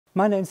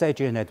My name's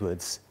Adrian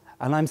Edwards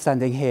and I'm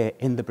standing here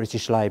in the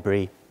British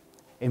Library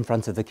in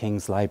front of the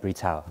King's Library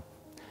Tower.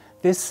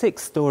 This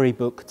 6-storey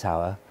book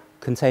tower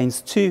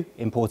contains 2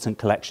 important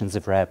collections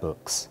of rare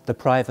books, the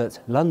private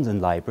London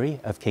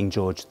Library of King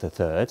George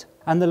III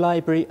and the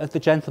library of the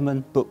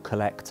gentleman book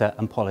collector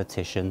and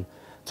politician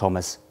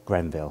Thomas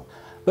Grenville.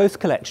 Both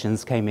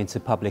collections came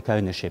into public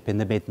ownership in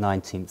the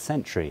mid-19th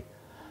century,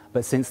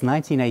 but since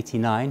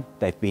 1989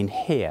 they've been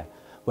here,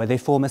 where they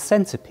form a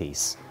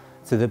centrepiece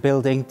to the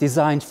building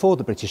designed for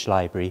the British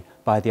Library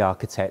by the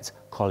architect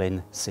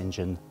Colin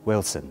St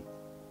Wilson.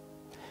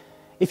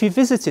 If you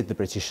visited the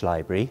British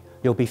Library,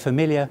 you'll be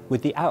familiar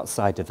with the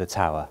outside of the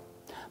tower,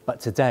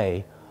 but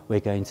today we're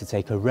going to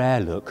take a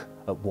rare look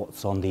at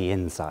what's on the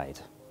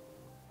inside.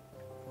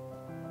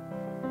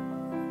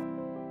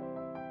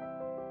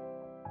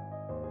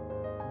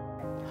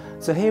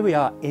 So here we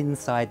are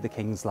inside the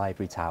King's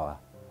Library Tower.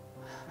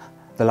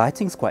 The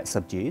lighting's quite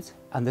subdued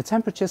and the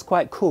temperature's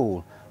quite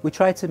cool. We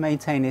try to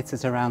maintain it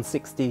at around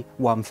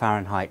 61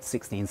 Fahrenheit,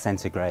 16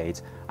 centigrade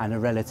and a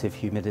relative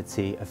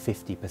humidity of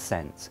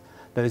 50%,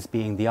 those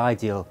being the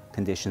ideal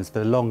conditions for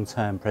the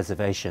long-term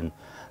preservation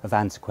of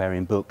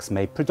antiquarian books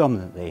made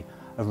predominantly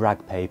of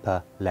rag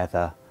paper,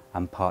 leather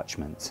and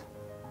parchment.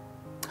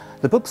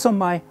 The books on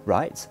my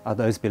right are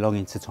those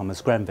belonging to Thomas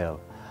Grenville,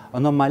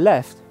 and on my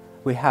left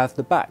we have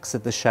the backs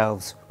of the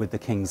shelves with the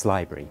King's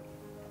Library.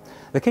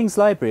 The King's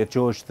Library of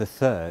George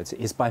III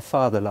is by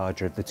far the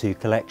larger of the 2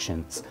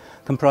 collections,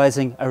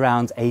 comprising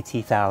around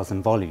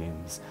 80,000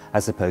 volumes,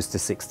 as opposed to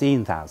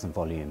 16,000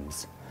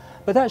 volumes.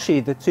 But actually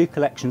the 2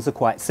 collections are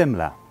quite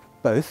similar.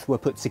 Both were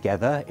put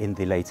together in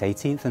the late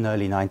 18th and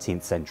early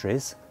 19th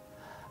centuries.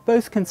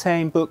 Both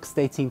contain books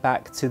dating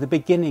back to the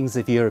beginnings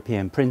of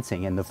European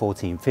printing in the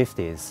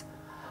 1450s,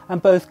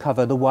 and both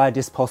cover the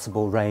widest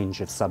possible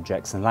range of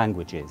subjects and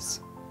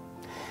languages.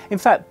 In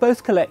fact,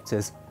 both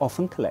collectors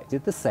often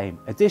collected the same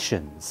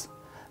editions.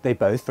 They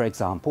both, for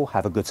example,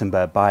 have a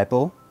Gutenberg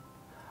Bible,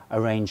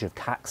 a range of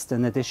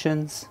Caxon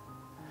editions,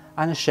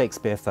 and a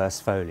Shakespeare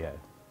First Folio.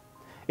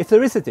 If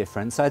there is a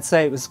difference, I'd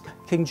say it was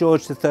King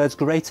George III's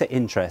greater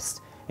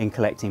interest in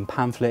collecting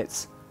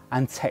pamphlets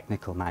and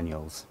technical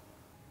manuals.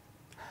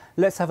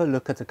 Let's have a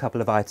look at a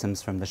couple of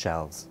items from the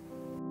shelves.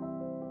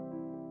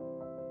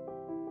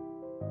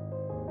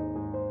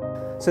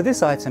 So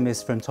this item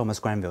is from Thomas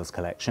Grenville's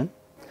collection.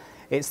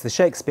 It's the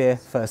Shakespeare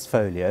First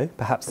Folio,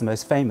 perhaps the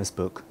most famous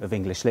book of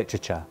English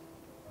literature.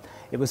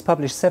 It was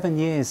published 7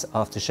 years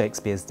after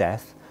Shakespeare's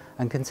death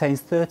and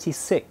contains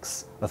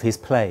 36 of his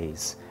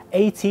plays,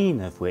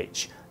 18 of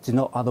which do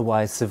not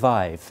otherwise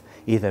survive,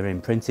 either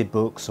in printed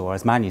books or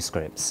as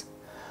manuscripts.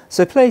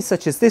 So plays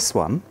such as this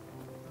one,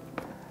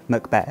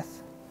 Macbeth,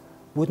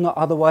 would not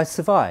otherwise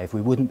survive.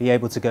 We wouldn't be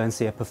able to go and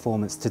see a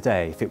performance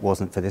today if it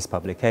wasn't for this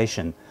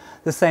publication.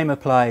 The same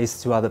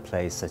applies to other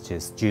plays such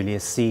as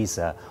Julius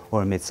Caesar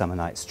or A Midsummer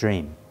Night's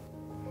Dream.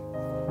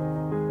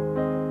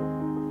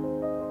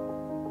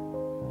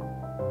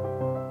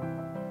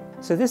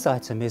 So this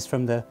item is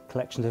from the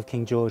collection of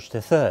King George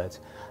III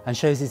and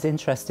shows his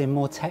interest in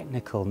more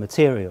technical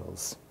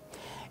materials.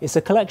 It's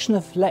a collection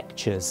of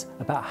lectures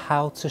about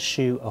how to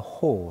shoe a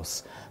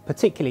horse,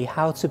 particularly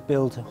how to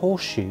build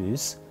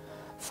horseshoes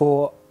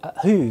for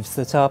hooves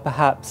that are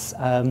perhaps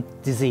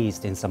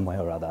diseased in some way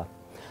or other.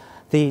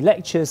 The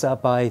lectures are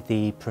by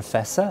the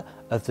professor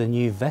of the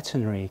new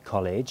veterinary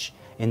college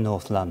in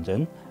North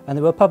London, and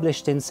they were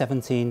published in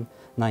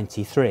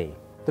 1793.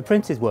 The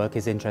printed work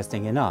is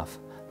interesting enough,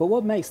 but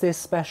what makes this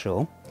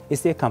special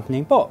is the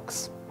accompanying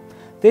box.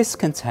 This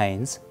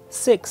contains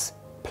 6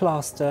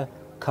 plaster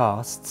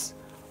casts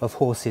of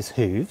horses'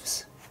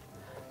 hooves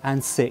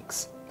and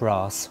 6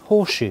 brass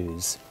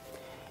horseshoes.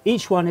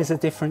 Each one is a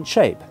different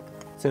shape.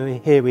 So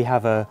here we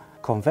have a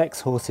convex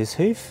horse's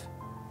hoof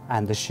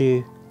and the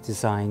shoe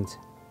designed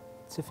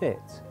to fit.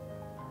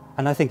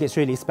 And I think it's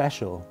really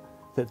special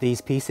that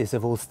these pieces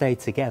have all stayed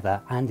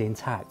together and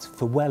intact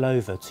for well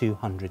over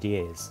 200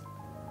 years.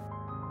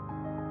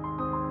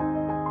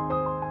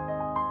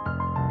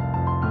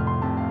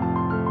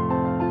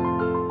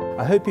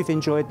 I hope you've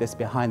enjoyed this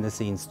behind the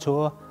scenes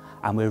tour,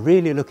 and we're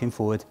really looking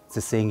forward to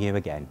seeing you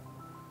again.